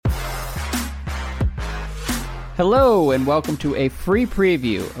Hello, and welcome to a free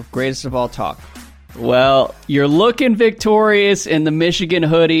preview of Greatest of All Talk. Well, you're looking victorious in the Michigan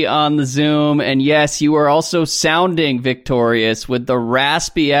hoodie on the Zoom, and yes, you are also sounding victorious with the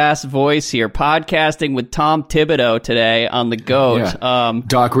raspy-ass voice here, podcasting with Tom Thibodeau today on the GOAT. Yeah.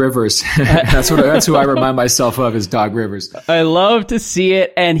 Doc Rivers. That's who I remind myself of, is Doc Rivers. I love to see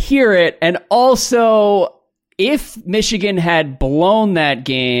it and hear it, and also, if Michigan had blown that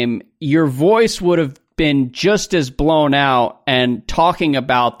game, your voice would have been just as blown out, and talking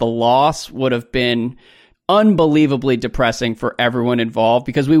about the loss would have been unbelievably depressing for everyone involved,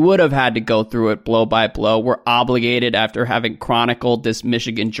 because we would have had to go through it blow by blow. We're obligated after having chronicled this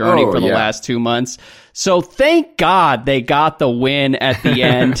Michigan journey for the last 2 months. So thank God they got the win at the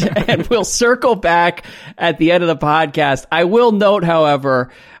end, and we'll circle back at the end of the podcast. I will note, however,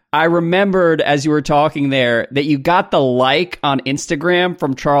 I remembered as you were talking there that you got the like on Instagram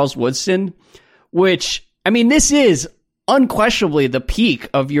from Charles Woodson, which, I mean, this is unquestionably the peak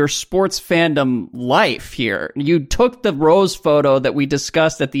of your sports fandom life here. You took the Rose photo that we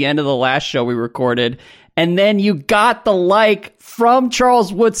discussed at the end of the last show we recorded, and then you got the like from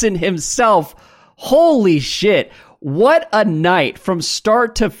Charles Woodson himself. Holy shit. What a night from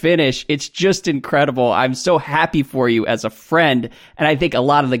start to finish. It's just incredible. I'm so happy for you as a friend. And I think a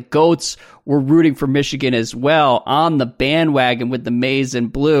lot of the GOATs were rooting for Michigan as well on the bandwagon with the maize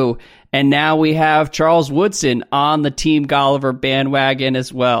and blue. And now we have Charles Woodson on the Team Golliver bandwagon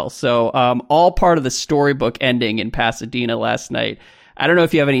as well. So all part of the storybook ending in Pasadena last night. I don't know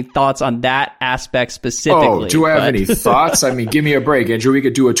if you have any thoughts on that aspect specifically. Oh, do I have any thoughts? I mean, give me a break, Andrew. We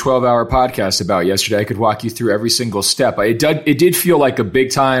could do a 12-hour podcast about yesterday. I could walk you through every single step. It did feel like a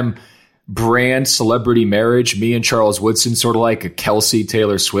big-time brand celebrity marriage. Me and Charles Woodson, sort of like a Kelsey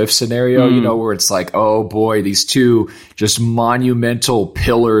Taylor Swift scenario, you know, where it's like, oh boy, these two just monumental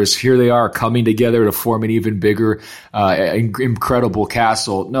pillars. Here they are coming together to form an even bigger, incredible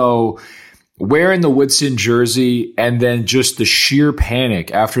castle. No. Wearing the Woodson jersey, and then just the sheer panic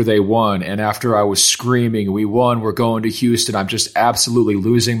after they won, and after I was screaming, we won, we're going to Houston, I'm just absolutely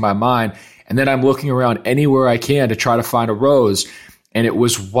losing my mind. And then I'm looking around anywhere I can to try to find a rose. And it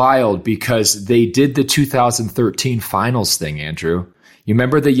was wild because they did the 2013 finals thing, Andrew. You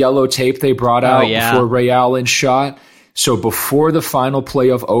remember the yellow tape they brought out before Ray Allen shot? So before the final play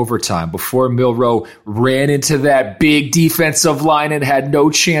of overtime, before Milroe ran into that big defensive line and had no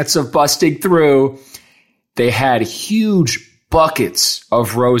chance of busting through, they had huge buckets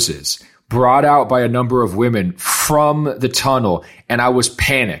of roses brought out by a number of women from the tunnel. And I was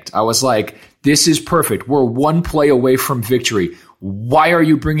panicked. I was like, this is perfect. We're one play away from victory. Why are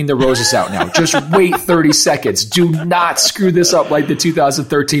you bringing the roses out now? Just wait 30 seconds. Do not screw this up like the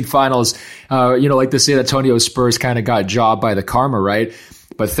 2013 finals. Like the San Antonio Spurs kind of got jobbed by the karma, right?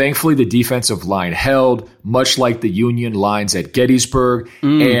 But thankfully, the defensive line held, much like the Union lines at Gettysburg,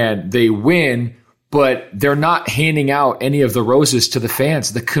 and they win. But they're not handing out any of the roses to the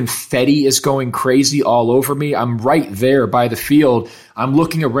fans. The confetti is going crazy all over me. I'm right there by the field. I'm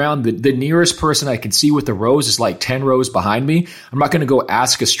looking around. The nearest person I can see with the rose is like 10 rows behind me. I'm not going to go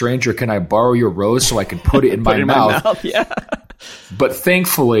ask a stranger, can I borrow your rose so I can put it in my mouth? Yeah. But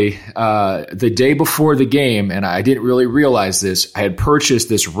thankfully, the day before the game, and I didn't really realize this, I had purchased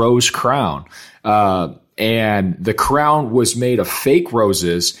this rose crown. And the crown was made of fake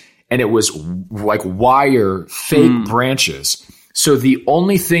roses, and it was like wire, fake branches. So the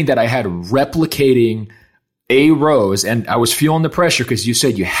only thing that I had replicating a rose, and I was feeling the pressure because you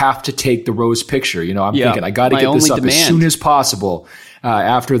said you have to take the rose picture. You know, I'm thinking I got to get this up as soon as possible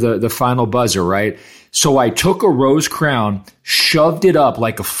after the final buzzer, right? So I took a rose crown, shoved it up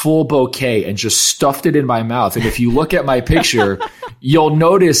like a full bouquet, and just stuffed it in my mouth. And if you look at my picture, you'll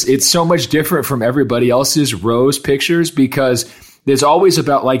notice it's so much different from everybody else's rose pictures, because there's always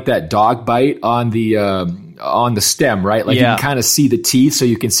about like that dog bite on the stem, right? Like you can kind of see the teeth, so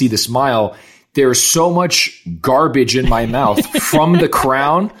you can see the smile. There's so much garbage in my mouth from the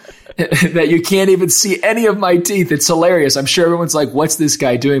crown that you can't even see any of my teeth. It's hilarious. I'm sure everyone's like, what's this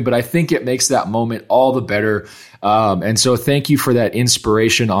guy doing? But I think it makes that moment all the better. And so thank you for that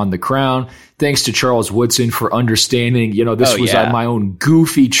inspiration on the crown. Thanks to Charles Woodson for understanding, this was my own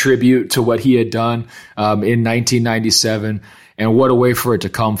goofy tribute to what he had done in 1997. And what a way for it to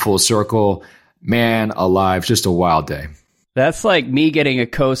come full circle. Man alive, just a wild day. That's like me getting a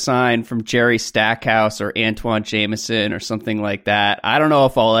cosign from Jerry Stackhouse or Antoine Jameson or something like that. I don't know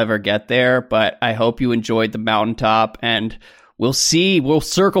if I'll ever get there, but I hope you enjoyed the mountaintop, and we'll see. We'll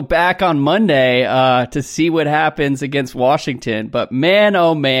circle back on Monday to see what happens against Washington. But man,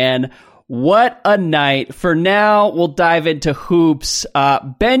 oh man, What a night. For now, we'll dive into hoops.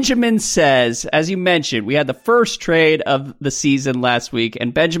 Benjamin says, as you mentioned, we had the first trade of the season last week,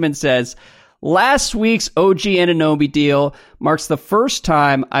 and Benjamin says, last week's OG Anunoby deal marks the first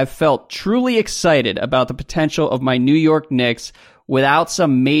time I've felt truly excited about the potential of my New York Knicks without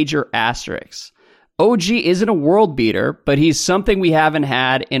some major asterisks. OG isn't a world beater, but he's something we haven't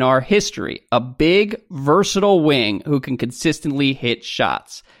had in our history, a big, versatile wing who can consistently hit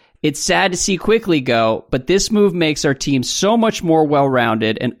shots. It's sad to see Quickly go, but this move makes our team so much more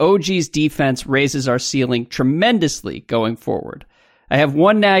well-rounded, and OG's defense raises our ceiling tremendously going forward. I have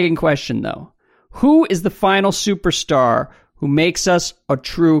one nagging question, though. Who is the final superstar who makes us a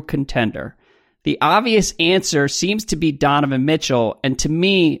true contender? The obvious answer seems to be Donovan Mitchell, and to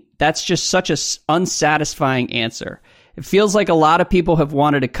me, that's just such an unsatisfying answer. It feels like a lot of people have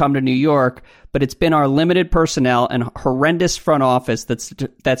wanted to come to New York, but it's been our limited personnel and horrendous front office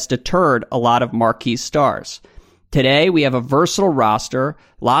that's deterred a lot of marquee stars. Today, we have a versatile roster,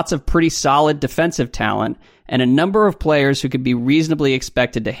 lots of pretty solid defensive talent, and a number of players who could be reasonably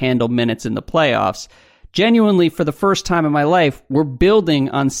expected to handle minutes in the playoffs. Genuinely, for the first time in my life, we're building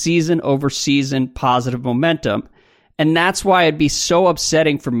on season-over-season positive momentum, and that's why it'd be so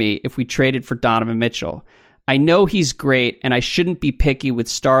upsetting for me if we traded for Donovan Mitchell. I know he's great, and I shouldn't be picky with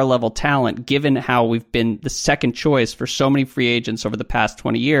star-level talent given how we've been the second choice for so many free agents over the past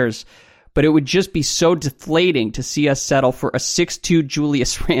 20 years, but it would just be so deflating to see us settle for a 6'2"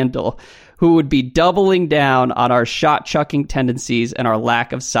 Julius Randle, who would be doubling down on our shot-chucking tendencies and our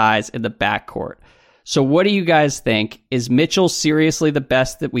lack of size in the backcourt. So what do you guys think? Is Mitchell seriously the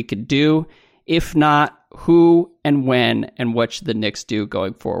best that we could do? If not, who and when and what should the Knicks do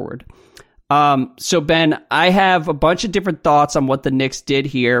going forward? So Ben, I have a bunch of different thoughts on what the Knicks did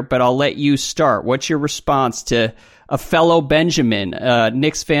here, but I'll let you start. What's your response to a fellow Benjamin,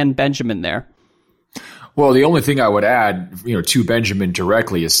 Knicks fan Benjamin there? Well, the only thing I would add, to Benjamin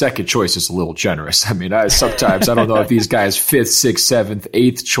directly is second choice is a little generous. I mean, sometimes I don't know if these guys 5th, 6th, 7th,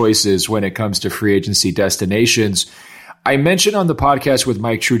 8th choices when it comes to free agency destinations. I mentioned on the podcast with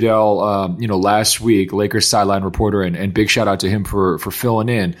Mike Trudell, last week, Lakers sideline reporter, and big shout out to him for filling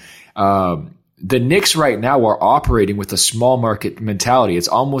in. The Knicks right now are operating with a small market mentality. It's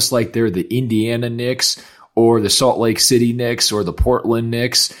almost like they're the Indiana Knicks or the Salt Lake City Knicks or the Portland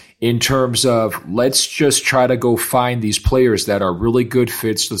Knicks in terms of let's just try to go find these players that are really good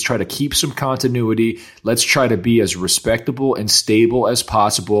fits. Let's try to keep some continuity. Let's try to be as respectable and stable as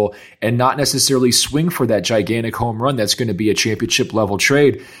possible and not necessarily swing for that gigantic home run that's going to be a championship level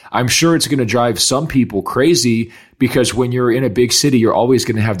trade. I'm sure it's going to drive some people crazy because when you're in a big city, you're always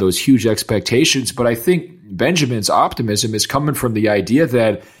going to have those huge expectations. But I think Benjamin's optimism is coming from the idea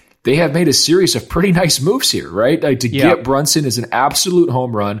that they have made a series of pretty nice moves here, right? Like get Brunson is an absolute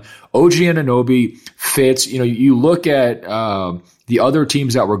home run. OG Anunoby fits. You look at the other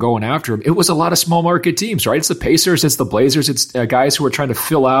teams that were going after him. It was a lot of small market teams, right? It's the Pacers, it's the Blazers, it's guys who are trying to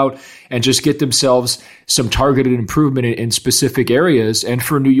fill out and just get themselves some targeted improvement in specific areas. And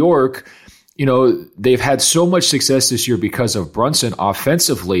for New York, they've had so much success this year because of Brunson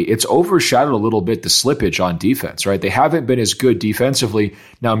offensively. It's overshadowed a little bit the slippage on defense, right? They haven't been as good defensively.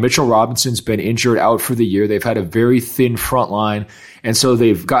 Now, Mitchell Robinson's been injured out for the year. They've had a very thin front line. And so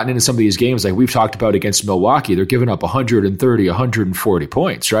they've gotten into some of these games like we've talked about against Milwaukee. They're giving up 130, 140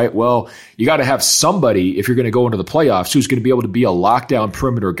 points, right? Well, you got to have somebody, if you're going to go into the playoffs, who's going to be able to be a lockdown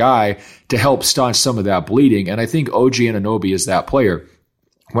perimeter guy to help staunch some of that bleeding. And I think OG Anunoby is that player.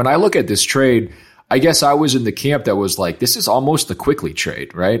 When I look at this trade, I guess I was in the camp that was like, this is almost the Quickly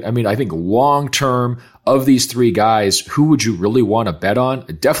trade, right? I mean, I think long term of these three guys, who would you really want to bet on?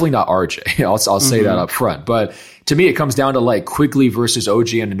 Definitely not RJ. I'll say that up front. But to me, it comes down to like Quickly versus OG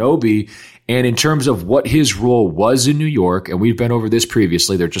Anunoby. And in terms of what his role was in New York, and we've been over this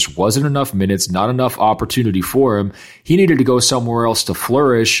previously, there just wasn't enough minutes, not enough opportunity for him. He needed to go somewhere else to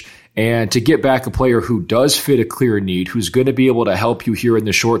flourish and to get back a player who does fit a clear need, who's going to be able to help you here in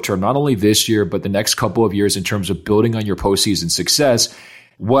the short term, not only this year, but the next couple of years in terms of building on your postseason success,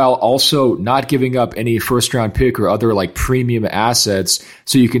 while also not giving up any first round pick or other like premium assets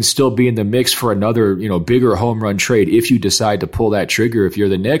so you can still be in the mix for another, bigger home run trade if you decide to pull that trigger if you're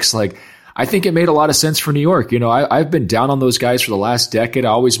the Knicks. Like, I think it made a lot of sense for New York. I've been down on those guys for the last decade. I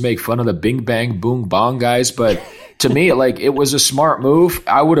always make fun of the bing, bang, boom, bong guys. But to me, it was a smart move.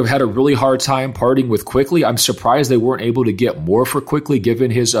 I would have had a really hard time parting with Quickly. I'm surprised they weren't able to get more for Quickly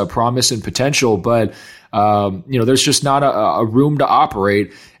given his promise and potential. But, there's just not a room to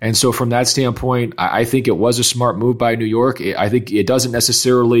operate. And so from that standpoint, I think it was a smart move by New York. I think it doesn't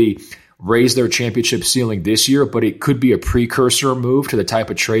necessarily raise their championship ceiling this year, but it could be a precursor move to the type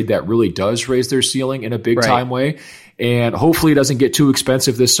of trade that really does raise their ceiling in a big time way. And hopefully it doesn't get too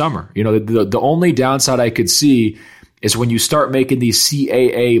expensive this summer. You know, the only downside I could see is when you start making these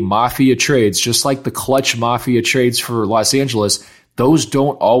CAA mafia trades, just like the clutch mafia trades for Los Angeles, those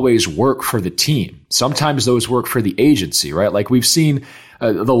don't always work for the team. Sometimes those work for the agency, right? Like we've seen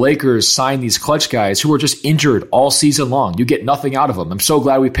the Lakers sign these clutch guys who are just injured all season long. You get nothing out of them. I'm so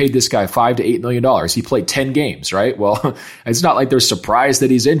glad we paid this guy $5 to $8 million. He played 10 games, right? Well, it's not like they're surprised that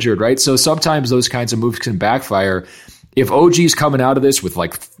he's injured, right? So sometimes those kinds of moves can backfire. If OG's coming out of this with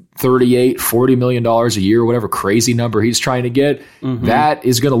like $38, $40 million a year, whatever crazy number he's trying to get, that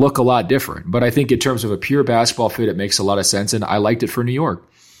is going to look a lot different. But I think in terms of a pure basketball fit, it makes a lot of sense, and I liked it for New York.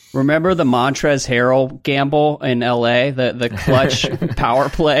 Remember the Montrezl Harrell gamble in LA, the clutch power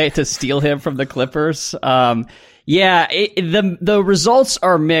play to steal him from the Clippers? The results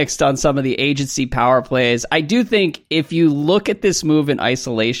are mixed on some of the agency power plays. I do think if you look at this move in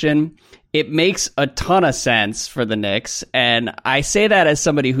isolation, it makes a ton of sense for the Knicks. And I say that as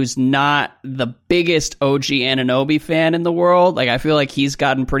somebody who's not the biggest OG Anunoby fan in the world. Like, I feel like he's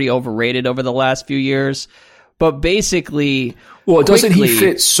gotten pretty overrated over the last few years. But basically, doesn't he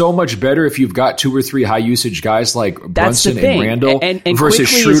fit so much better if you've got 2 or 3 high usage guys like Brunson and Randall and versus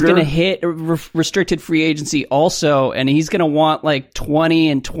Quickly Schroeder? Is going to hit restricted free agency also, and he's going to want like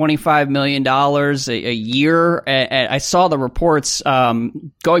 $20 and $25 million a year. And I saw the reports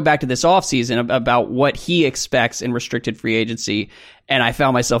going back to this offseason about what he expects in restricted free agency, and I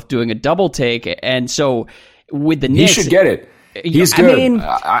found myself doing a double take. And so with the Knicks, he should get it. He's good. I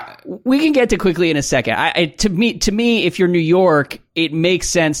mean, we can get to Quickly in a second. To me, if you're New York, it makes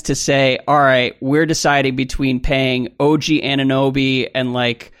sense to say, all right, we're deciding between paying OG Anunoby and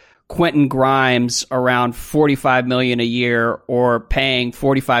like Quentin Grimes around $45 million a year, or paying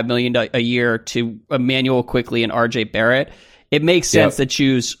 $45 million a year to Emmanuel Quickly and RJ Barrett. It makes sense to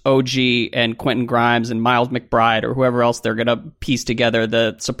choose OG and Quentin Grimes and Miles McBride or whoever else they're going to piece together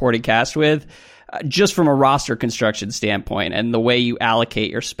the supporting cast with. Just from a roster construction standpoint and the way you allocate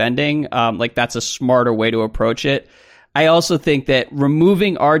your spending, like that's a smarter way to approach it. I also think that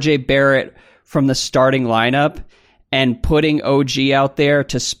removing RJ Barrett from the starting lineup and putting OG out there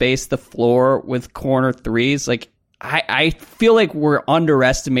to space the floor with corner threes, like I feel like we're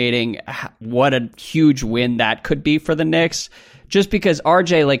underestimating what a huge win that could be for the Knicks, just because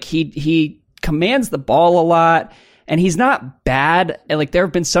RJ, like he commands the ball a lot. And he's not bad. And like there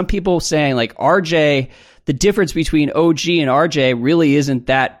have been some people saying like RJ, the difference between OG and RJ really isn't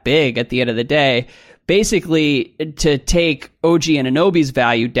that big at the end of the day. Basically, to take OG Anunoby's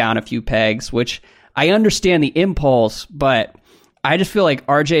value down a few pegs, which I understand the impulse, but I just feel like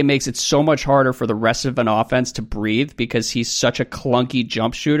RJ makes it so much harder for the rest of an offense to breathe because he's such a clunky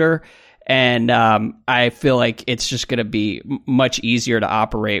jump shooter. And I feel like it's just going to be much easier to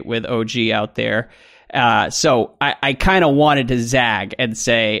operate with OG out there. So I kind of wanted to zag and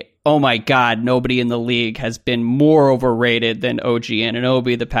say, oh my God, nobody in the league has been more overrated than OG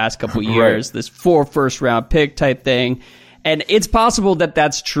Anunoby the past couple years, right. This 4 first-round pick type thing. And it's possible that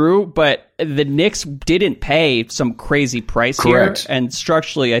that's true, but the Knicks didn't pay some crazy price here. And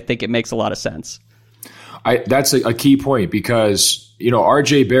structurally, I think it makes a lot of sense. That's a key point because, you know,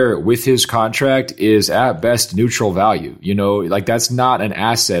 RJ Barrett with his contract is at best neutral value. You know, like that's not an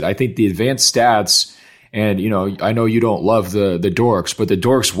asset. I think the advanced stats, and, you know, I know you don't love the dorks, but the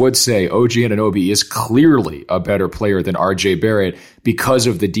dorks would say OG Anunoby is clearly a better player than RJ Barrett because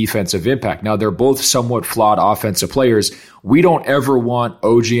of the defensive impact. Now, they're both somewhat flawed offensive players. We don't ever want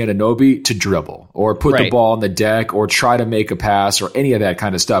OG Anunoby to dribble or put the ball on the deck or try to make a pass or any of that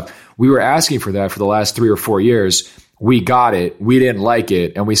kind of stuff. We were asking for that for the last 3 or 4 years. We got it. We didn't like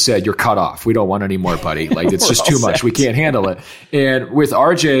it. And we said, you're cut off. We don't want any more, buddy. Like, it's just too much. We can't handle it. And with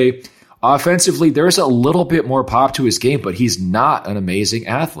RJ, offensively, there's a little bit more pop to his game, but he's not an amazing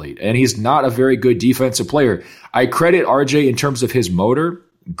athlete, and he's not a very good defensive player. I credit RJ in terms of his motor.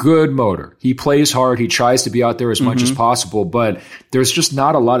 Good motor. He plays hard. He tries to be out there as much as possible, but there's just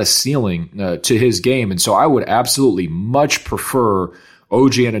not a lot of ceiling to his game. And so I would absolutely much prefer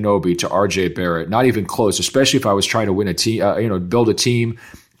OG Anunoby to RJ Barrett. Not even close, especially if I was trying to win a team, build a team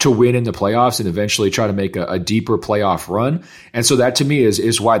to win in the playoffs and eventually try to make a deeper playoff run. And so that to me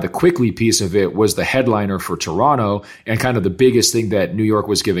is why the Quickly piece of it was the headliner for Toronto and kind of the biggest thing that New York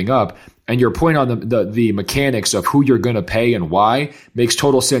was giving up. And your point on the mechanics of who you're going to pay and why makes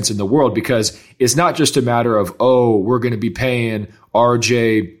total sense in the world, because it's not just a matter of, oh, we're going to be paying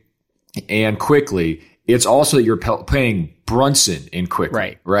RJ and Quickly. It's also that you're paying Brunson in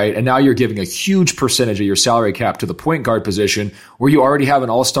quickly, right? And now you're giving a huge percentage of your salary cap to the point guard position where you already have an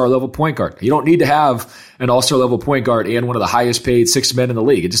all-star level point guard. You don't need to have an all-star level point guard and one of the highest paid 6 men in the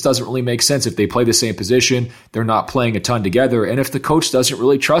league. It just doesn't really make sense if they play the same position. They're not playing a ton together. And if the coach doesn't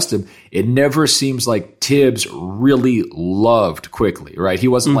really trust him, it never seems like Tibbs really loved quickly, right? He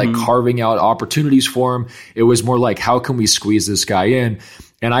wasn't like carving out opportunities for him. It was more like, how can we squeeze this guy in?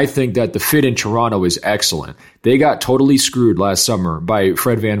 And I think that the fit in Toronto is excellent. They got totally screwed last summer by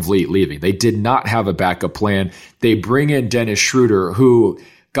Fred VanVleet leaving. They did not have a backup plan. They bring in Dennis Schroeder, who,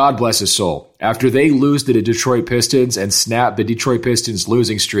 God bless his soul, after they lose to the Detroit Pistons and snap the Detroit Pistons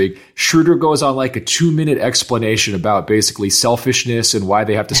losing streak, Schroeder goes on like a 2-minute explanation about basically selfishness and why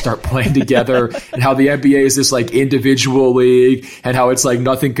they have to start playing together and how the NBA is this like individual league and how it's like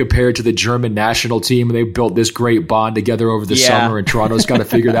nothing compared to the German national team. And they built this great bond together over the summer and Toronto's got to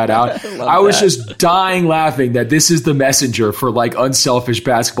figure that out. I was just dying laughing that this is the messenger for like unselfish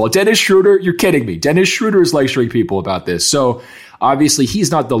basketball. Dennis Schroeder, you're kidding me. Dennis Schroeder is lecturing people about this. So obviously,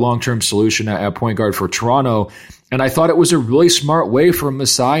 he's not the long-term solution at point guard for Toronto. And I thought it was a really smart way for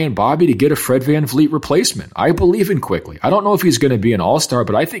Masai and Bobby to get a Fred VanVleet replacement. I believe in Quickly. I don't know if he's going to be an all-star,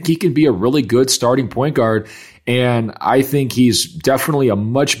 but I think he can be a really good starting point guard. And I think he's definitely a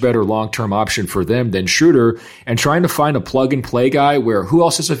much better long-term option for them than Schroeder. And trying to find a plug-and-play guy where who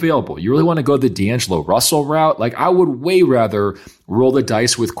else is available? You really want to go the D'Angelo Russell route? Like, I would way rather roll the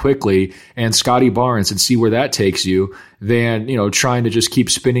dice with Quickly and Scotty Barnes and see where that takes you than, you know, trying to just keep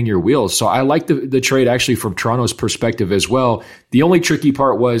spinning your wheels. So I like the trade actually from Toronto's perspective as well. The only tricky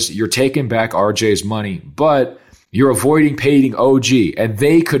part was you're taking back RJ's money, but you're avoiding paying OG, and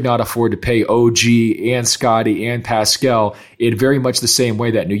they could not afford to pay OG and Scotty and Pascal in very much the same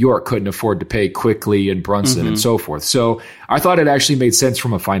way that New York couldn't afford to pay Quickly and Brunson and so forth. So I thought it actually made sense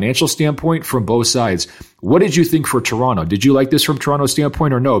from a financial standpoint from both sides. What did you think for Toronto? Did you like this from Toronto's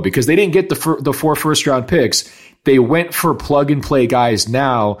standpoint or no? Because they didn't get the 4 first-round picks. They went for plug-and-play guys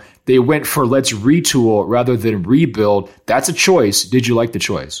now. They went for let's retool rather than rebuild. That's a choice. Did you like the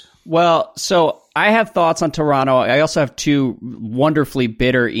choice? Well, so I have thoughts on Toronto. I also have 2 wonderfully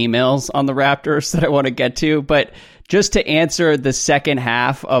bitter emails on the Raptors that I want to get to. But just to answer the second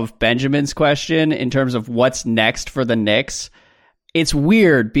half of Benjamin's question in terms of what's next for the Knicks, it's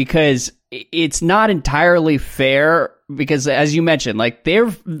weird because it's not entirely fair because, as you mentioned, like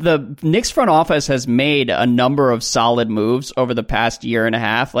the Knicks front office has made a number of solid moves over the past year and a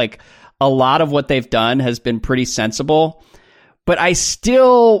half. Like, a lot of what they've done has been pretty sensible. But I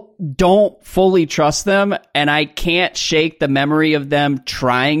still don't fully trust them, and I can't shake the memory of them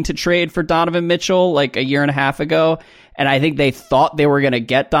trying to trade for Donovan Mitchell like a year and a half ago. And I think they thought they were going to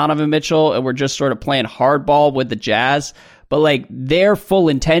get Donovan Mitchell and were just sort of playing hardball with the Jazz. But like their full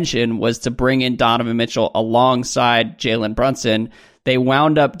intention was to bring in Donovan Mitchell alongside Jalen Brunson. They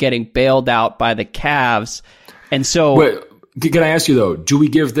wound up getting bailed out by the Cavs. And so... Wait. Can I ask you, though, do we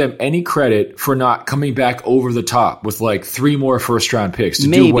give them any credit for not coming back over the top with like 3 more first-round picks to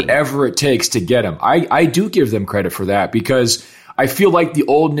do whatever it takes to get them? I do give them credit for that because I feel like the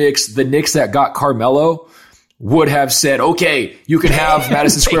old Knicks, the Knicks that got Carmelo, would have said, okay, you can have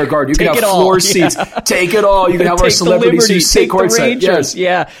Madison Square Garden. You can have floor seats. Take it all. You can have our celebrities who sit courtside. Yes.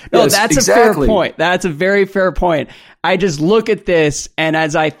 Yeah. No, yes, that's exactly. A fair point. That's a very fair point. I just look at this, and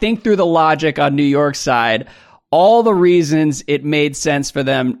as I think through the logic on New York's side, all the reasons it made sense for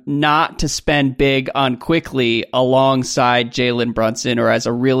them not to spend big on Quickly alongside Jalen Brunson or as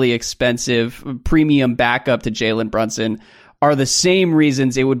a really expensive premium backup to Jalen Brunson are the same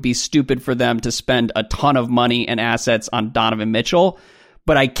reasons it would be stupid for them to spend a ton of money and assets on Donovan Mitchell.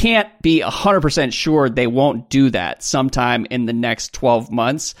 But I can't be 100% sure they won't do that sometime in the next 12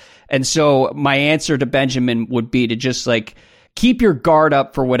 months. And so my answer to Benjamin would be to just like, keep your guard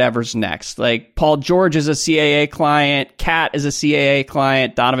up for whatever's next. Like Paul George is a CAA client. Cat is a CAA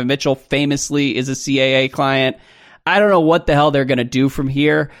client. Donovan Mitchell famously is a CAA client. I don't know what the hell they're going to do from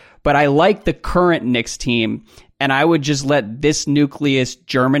here, but I like the current Knicks team, and I would just let this nucleus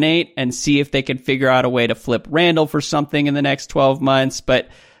germinate and see if they can figure out a way to flip Randall for something in the next 12 months. But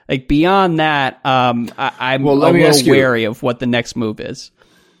like beyond that, I'm a little wary of what the next move is.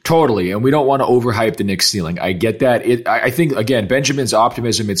 Totally. And we don't want to overhype the Knicks ceiling. I get that. I think, again, Benjamin's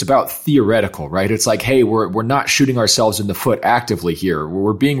optimism, it's about theoretical, right? It's like, hey, we're not shooting ourselves in the foot actively here.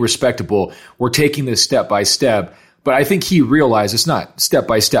 We're being respectable. We're taking this step by step. But I think he realized it's not step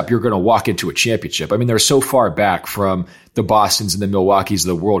by step. You're going to walk into a championship. I mean, they're so far back from the Bostons and the Milwaukees of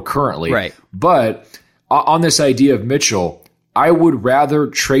the world currently. Right. But on this idea of Mitchell, I would rather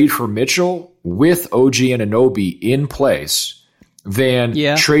trade for Mitchell with OG and Anunoby in place than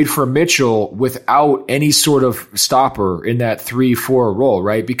trade for Mitchell without any sort of stopper in that 3-4 role,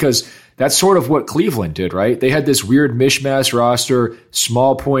 right? Because that's sort of what Cleveland did, right? They had this weird mishmash roster,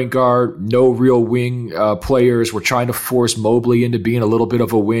 small point guard, no real wing players. We're trying to force Mobley into being a little bit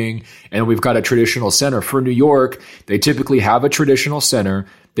of a wing, and we've got a traditional center. For New York, they typically have a traditional center.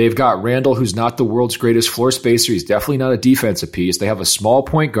 They've got Randall, who's not the world's greatest floor spacer. He's definitely not a defensive piece. They have a small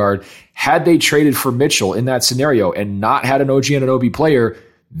point guard. Had they traded for Mitchell in that scenario and not had an OG Anunoby player,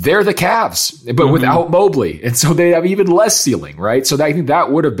 they're the Cavs, but without Mobley. And so they have even less ceiling, right? So I think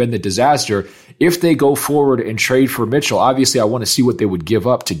that would have been the disaster if they go forward and trade for Mitchell. Obviously, I want to see what they would give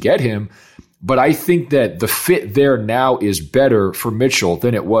up to get him. But I think that the fit there now is better for Mitchell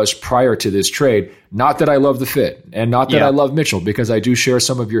than it was prior to this trade. Not that I love the fit and not that I love Mitchell, because I do share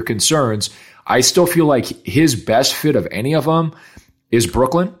some of your concerns. I still feel like his best fit of any of them is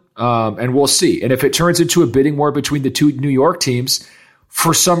Brooklyn. And we'll see. And if it turns into a bidding war between the two New York teams,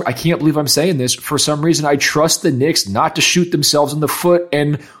 I can't believe I'm saying this, for some reason, I trust the Knicks not to shoot themselves in the foot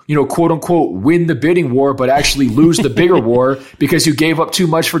and, quote unquote, win the bidding war, but actually lose the bigger war because you gave up too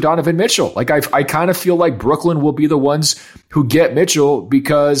much for Donovan Mitchell. Like, I kind of feel like Brooklyn will be the ones who get Mitchell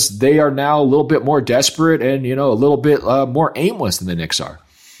because they are now a little bit more desperate and, a little bit more aimless than the Knicks are.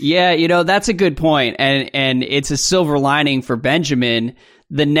 Yeah, that's a good point. And it's a silver lining for Benjamin.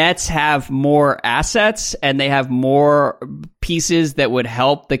 The Nets have more assets and they have more pieces that would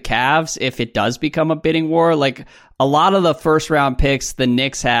help the Cavs if it does become a bidding war. Like, a lot of the first round picks the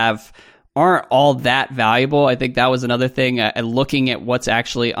Knicks have aren't all that valuable. I think that was another thing. Looking at what's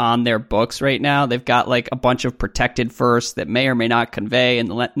actually on their books right now, they've got like a bunch of protected firsts that may or may not convey in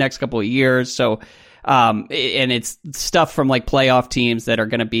the next couple of years. So, and it's stuff from like playoff teams that are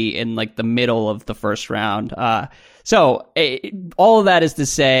going to be in like the middle of the first round. So all of that is to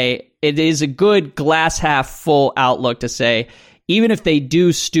say, it is a good glass half full outlook to say, even if they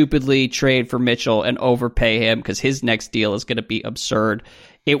do stupidly trade for Mitchell and overpay him, because his next deal is going to be absurd,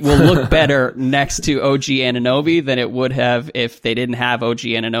 it will look better next to OG Anunoby than it would have if they didn't have OG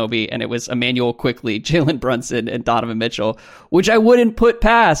Anunoby and it was Emmanuel Quickley, Jalen Brunson, and Donovan Mitchell, which I wouldn't put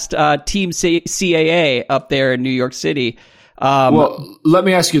past Team CAA up there in New York City. Well, let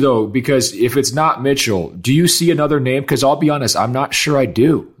me ask you, though, because if it's not Mitchell, do you see another name? Because I'll be honest, I'm not sure I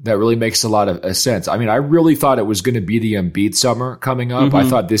do. That really makes a lot of sense. I mean, I really thought it was going to be the Embiid summer coming up. I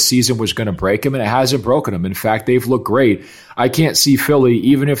thought this season was going to break him, and it hasn't broken him. In fact, they've looked great. I can't see Philly,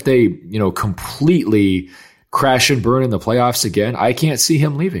 even if they, completely crash and burn in the playoffs again, I can't see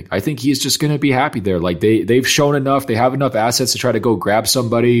him leaving. I think he's just going to be happy there. Like, they've shown enough. They have enough assets to try to go grab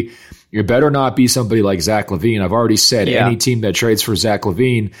somebody. You better not be somebody like Zach LaVine. I've already said any team that trades for Zach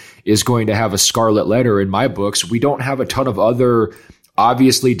LaVine is going to have a scarlet letter in my books. We don't have a ton of other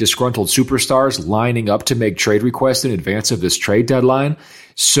obviously disgruntled superstars lining up to make trade requests in advance of this trade deadline.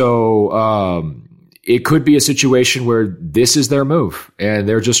 So it could be a situation where this is their move and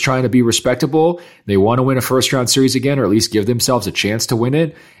they're just trying to be respectable. They want to win a first round series again, or at least give themselves a chance to win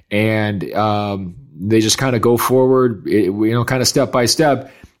it. And they just kind of go forward, kind of step by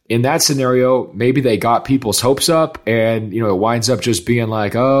step. In that scenario, maybe they got people's hopes up and, it winds up just being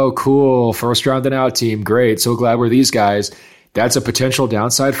like, oh, cool, first round and out team. Great. So glad we're these guys. That's a potential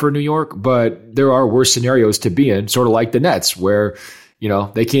downside for New York, but there are worse scenarios to be in, sort of like the Nets where,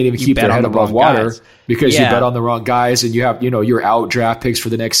 they can't even keep their head above water because you bet on the wrong guys and you have, you're out draft picks for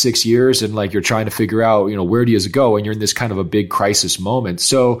the next 6 years and like you're trying to figure out, where do you go? And you're in this kind of a big crisis moment.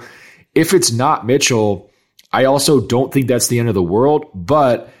 So if it's not Mitchell, I also don't think that's the end of the world,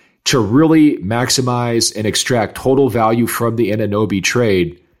 but to really maximize and extract total value from the Anunoby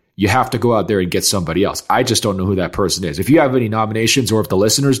trade, you have to go out there and get somebody else. I just don't know who that person is. If you have any nominations or if the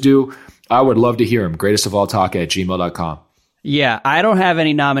listeners do, I would love to hear them. greatestofalltalk@gmail.com. Yeah, I don't have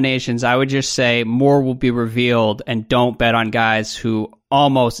any nominations. I would just say more will be revealed and don't bet on guys who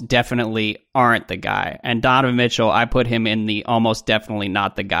almost definitely aren't the guy. And Donovan Mitchell, I put him in the almost definitely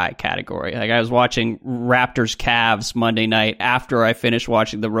not the guy category. Like, I was watching Raptors Cavs Monday night after I finished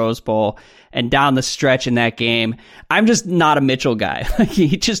watching the Rose Bowl, and down the stretch in that game, I'm just not a Mitchell guy.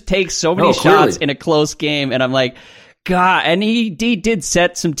 He just takes so many shots in a close game, and I'm like, God, and he did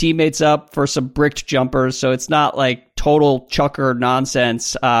set some teammates up for some bricked jumpers, so it's not like total chucker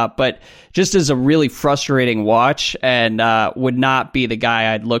nonsense, but just as a really frustrating watch, and would not be the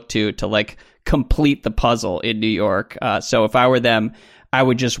guy I'd look to like complete the puzzle in New York. So if I were them, I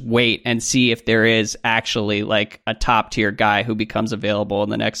would just wait and see if there is actually like a top tier guy who becomes available in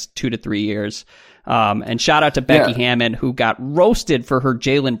the next 2 to 3 years. And shout out to Becky Hammond, who got roasted for her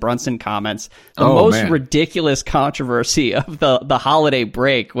Jalen Brunson comments. The most ridiculous controversy of the holiday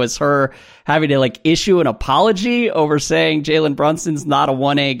break was her having to like issue an apology over saying Jalen Brunson's not a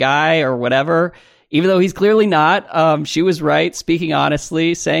 1A guy or whatever. Even though he's clearly not, she was right, speaking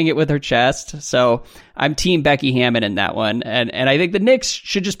honestly, saying it with her chest. So I'm team Becky Hammond in that one. And I think the Knicks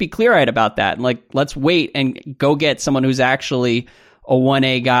should just be clear-eyed about that. And like, let's wait and go get someone who's actually a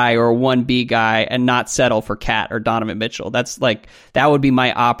 1A guy or a 1B guy and not settle for Cat or Donovan Mitchell. That's like, that would be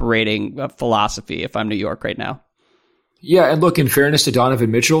my operating philosophy if I'm New York right now. Yeah, and look, in fairness to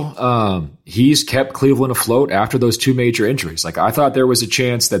Donovan Mitchell, he's kept Cleveland afloat after those two major injuries. Like, I thought there was a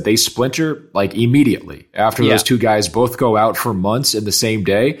chance that they splinter, like, immediately after those two guys both go out for months in the same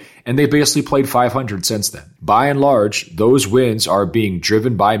day, and they basically played 500 since then. By and large, those wins are being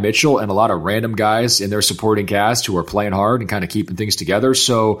driven by Mitchell and a lot of random guys in their supporting cast who are playing hard and kind of keeping things together.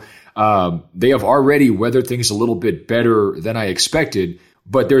 So they have already weathered things a little bit better than I expected.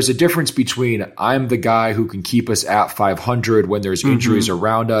 But there's a difference between I'm the guy who can keep us at 500 when there's injuries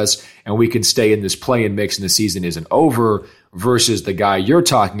around us and we can stay in this play-in mix and the season isn't over versus the guy you're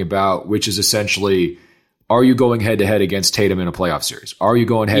talking about, which is essentially, are you going head-to-head against Tatum in a playoff series? Are you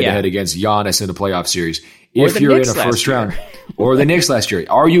going head-to-head against Giannis in a playoff series? If you're in a first round, or the Knicks last year,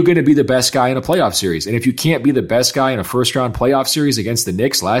 are you going to be the best guy in a playoff series? And if you can't be the best guy in a first round playoff series against the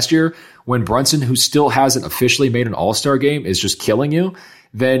Knicks last year, when Brunson, who still hasn't officially made an all-star game, is just killing you,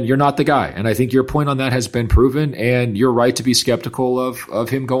 then you're not the guy. And I think your point on that has been proven, and you're right to be skeptical of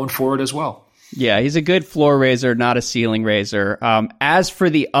him going forward as well. Yeah, he's a good floor raiser, not a ceiling raiser. As for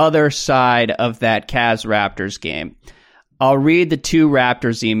the other side of that Cavs-Raptors game, I'll read the two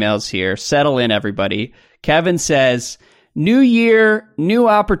Raptors emails here. Settle in, everybody. Kevin says, new year, new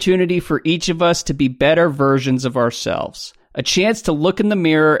opportunity for each of us to be better versions of ourselves. A chance to look in the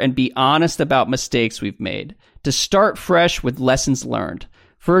mirror and be honest about mistakes we've made. To start fresh with lessons learned.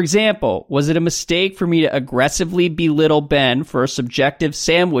 For example, was it a mistake for me to aggressively belittle Ben for a subjective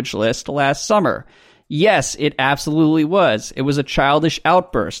sandwich list last summer? Yes, it absolutely was. It was a childish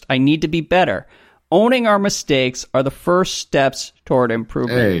outburst. I need to be better. Owning our mistakes are the first steps toward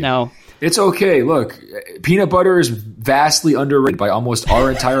improvement. Hey, now, it's okay. Look, peanut butter is vastly underrated by almost our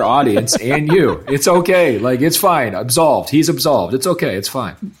entire audience and you. It's okay. Like, it's fine. Absolved. He's absolved. It's okay. It's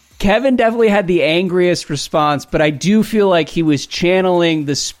fine. Kevin definitely had the angriest response, but I do feel like he was channeling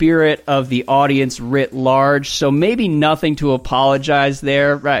the spirit of the audience writ large, so maybe nothing to apologize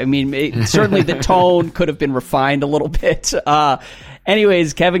there. Right? I mean, certainly the tone could have been refined a little bit.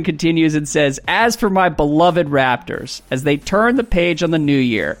 Anyways, Kevin continues and says, as for my beloved Raptors, as they turn the page on the new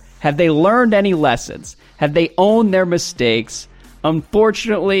year, have they learned any lessons? Have they owned their mistakes?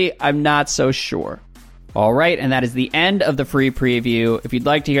 Unfortunately, I'm not so sure. All right, and that is the end of the free preview. If you'd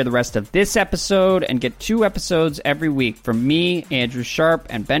like to hear the rest of this episode and get 2 episodes every week from me, Andrew Sharp,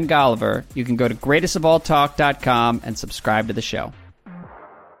 and Ben Golliver, you can go to greatestofalltalk.com and subscribe to the show.